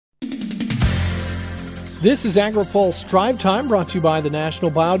This is AgriPulse Drive Time, brought to you by the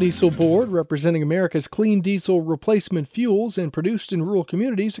National Biodiesel Board, representing America's clean diesel replacement fuels and produced in rural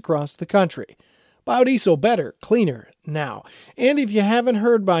communities across the country. Biodiesel, better, cleaner, now. And if you haven't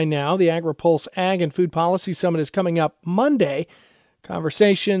heard by now, the AgriPulse Ag and Food Policy Summit is coming up Monday.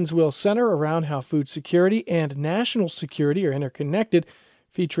 Conversations will center around how food security and national security are interconnected,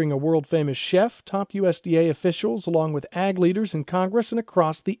 featuring a world-famous chef, top USDA officials, along with ag leaders in Congress and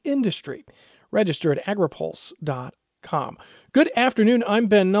across the industry. Register at agripulse.com. Good afternoon. I'm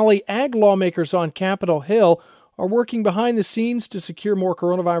Ben Nuelle. Ag lawmakers on Capitol Hill are working behind the scenes to secure more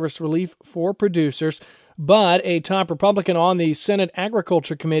coronavirus relief for producers. But a top Republican on the Senate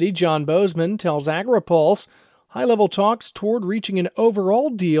Agriculture Committee, John Boozman, tells AgriPulse high-level talks toward reaching an overall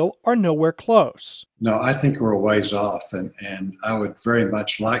deal are nowhere close. No, I think we're a ways off, and I would very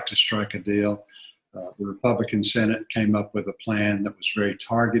much like to strike a deal. The Republican Senate came up with a plan that was very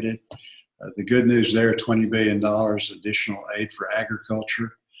targeted. The good news there, $20 billion additional aid for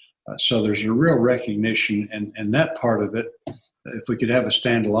agriculture. So there's a real recognition, and that part of it, if we could have a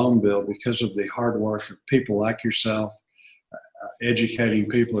standalone bill, because of the hard work of people like yourself, educating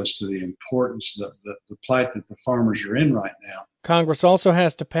people as to the importance, the plight that the farmers are in right now. Congress also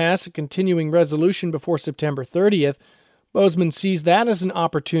has to pass a continuing resolution before September 30th. Boozman sees that as an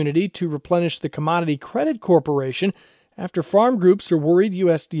opportunity to replenish the Commodity Credit Corporation after farm groups are worried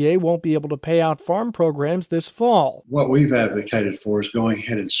USDA won't be able to pay out farm programs this fall. What we've advocated for is going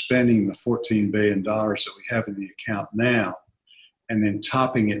ahead and spending the $14 billion that we have in the account now and then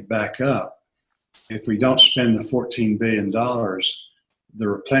topping it back up. If we don't spend the $14 billion, the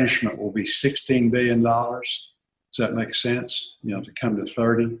replenishment will be $16 billion. Does that make sense? To come to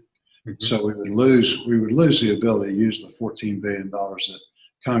 30. Mm-hmm. So we would lose the ability to use the $14 billion that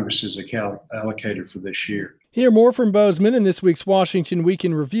Congress has allocated for this year. Hear more from Boozman in this week's Washington Week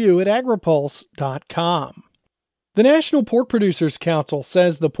in Review at agripulse.com. The National Pork Producers Council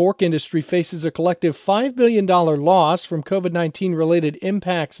says the pork industry faces a collective $5 billion loss from COVID-19 related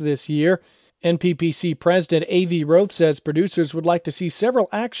impacts this year. NPPC President A.V. Roth says producers would like to see several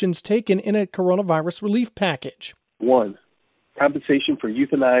actions taken in a coronavirus relief package. 1. Compensation for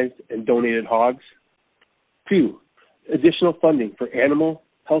euthanized and donated hogs. 2. Additional funding for animal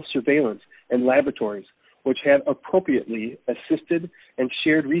health surveillance and laboratories, which have appropriately assisted and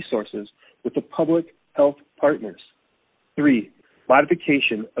shared resources with the public health partners. 3.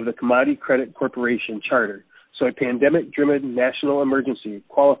 Modification of the Commodity Credit Corporation charter so a pandemic-driven national emergency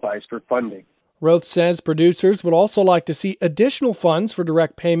qualifies for funding. Roth says producers would also like to see additional funds for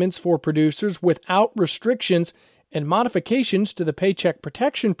direct payments for producers without restrictions and modifications to the Paycheck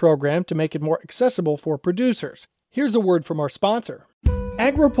Protection Program to make it more accessible for producers. Here's a word from our sponsor.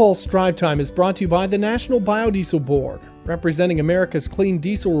 AgriPulse Drive Time is brought to you by the National Biodiesel Board, representing America's clean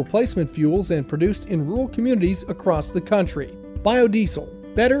diesel replacement fuels and produced in rural communities across the country.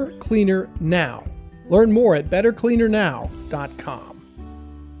 Biodiesel, better, cleaner, now. Learn more at bettercleanernow.com.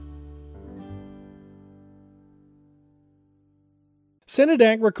 Senate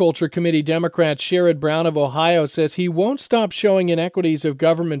Agriculture Committee Democrat Sherrod Brown of Ohio says he won't stop showing inequities of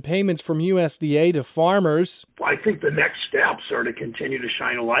government payments from USDA to farmers. I think the next steps are to continue to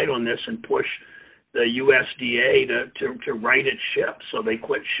shine a light on this and push the USDA to right its ship so they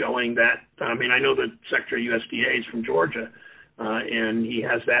quit showing that. I know the Secretary of USDA is from Georgia, and he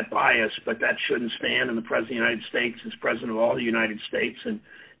has that bias, but that shouldn't stand. And the President of the United States is President of all the United States, and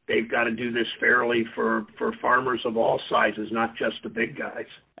they've got to do this fairly for farmers of all sizes, not just the big guys.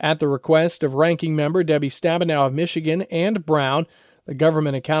 At the request of Ranking Member Debbie Stabenow of Michigan and Brown, the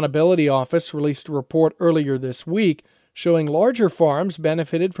Government Accountability Office released a report earlier this week showing larger farms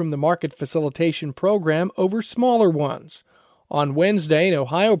benefited from the market facilitation program over smaller ones. On Wednesday, an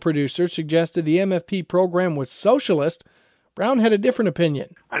Ohio producer suggested the MFP program was socialist. Brown had a different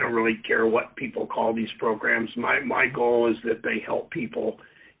opinion. I don't really care what people call these programs. My goal is that they help people,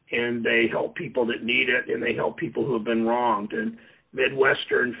 and they help people that need it, and they help people who have been wronged. And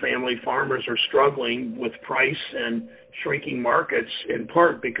Midwestern family farmers are struggling with price and shrinking markets, in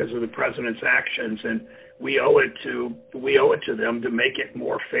part because of the president's actions, and we owe it to them to make it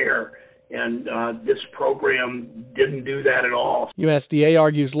more fair. And this program didn't do that at all. USDA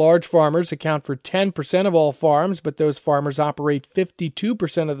argues large farmers account for 10% of all farms, but those farmers operate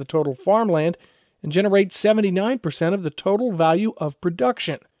 52% of the total farmland and generate 79% of the total value of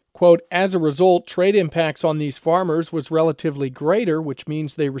production. Quote, as a result, trade impacts on these farmers was relatively greater, which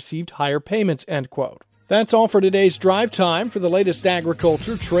means they received higher payments, end quote. That's all for today's Drive Time. For the latest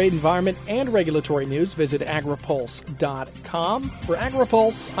agriculture, trade, environment, and regulatory news, visit agripulse.com. For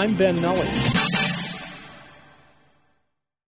AgriPulse, I'm Ben Nuelle.